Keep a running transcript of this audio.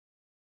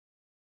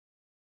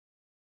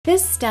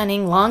This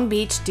stunning Long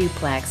Beach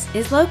duplex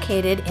is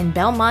located in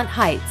Belmont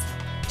Heights,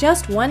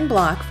 just one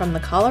block from the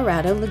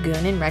Colorado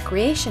Lagoon and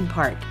Recreation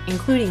Park,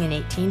 including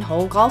an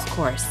 18-hole golf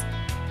course.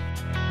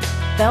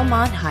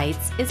 Belmont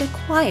Heights is a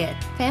quiet,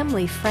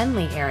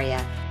 family-friendly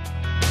area.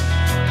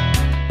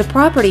 The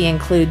property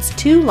includes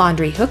 2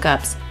 laundry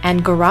hookups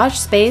and garage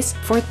space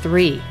for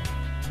 3.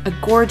 A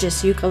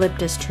gorgeous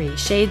eucalyptus tree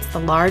shades the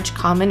large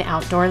common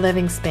outdoor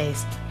living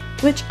space,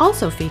 which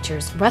also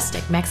features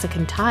rustic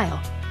Mexican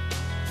tile.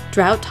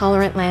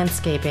 Drought-tolerant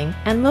landscaping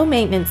and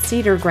low-maintenance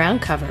cedar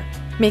ground cover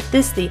make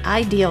this the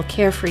ideal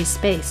carefree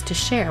space to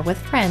share with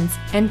friends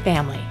and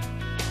family.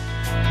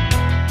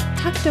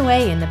 Tucked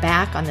away in the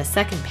back on the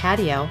second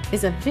patio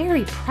is a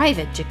very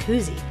private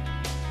jacuzzi.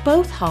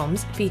 Both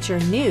homes feature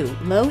new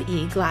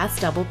low-E glass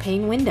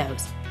double-pane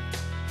windows.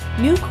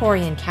 New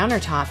Corian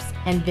countertops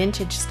and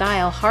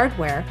vintage-style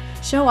hardware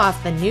show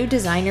off the new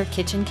designer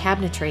kitchen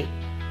cabinetry.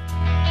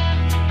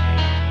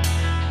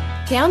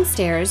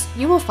 Downstairs,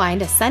 you will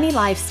find a sunny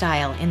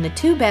lifestyle in the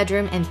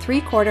 2-bedroom and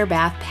 3/4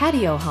 bath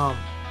patio home.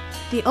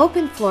 The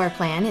open floor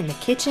plan in the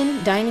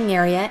kitchen, dining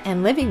area,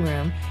 and living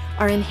room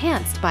are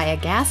enhanced by a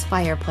gas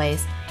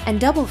fireplace and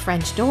double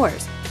French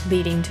doors,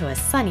 leading to a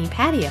sunny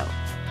patio.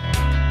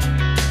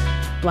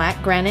 Black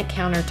granite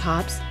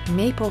countertops,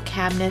 maple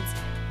cabinets,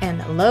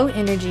 and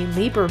low-energy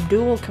Liebherr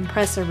dual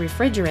compressor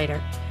refrigerator,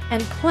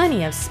 and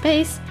plenty of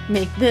space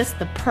make this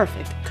the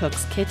perfect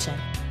cook's kitchen.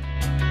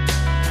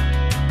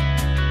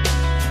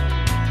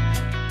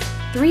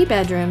 3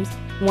 bedrooms,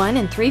 1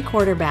 and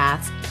 3/4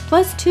 baths,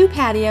 plus 2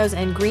 patios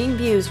and green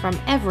views from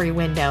every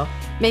window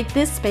make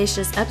this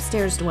spacious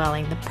upstairs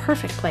dwelling the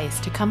perfect place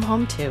to come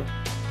home to.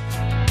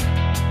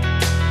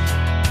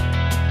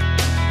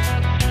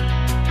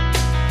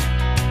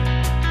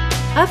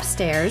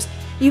 Upstairs,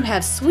 you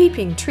have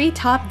sweeping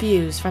treetop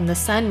views from the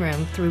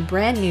sunroom through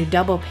brand new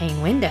double-pane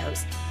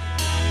windows.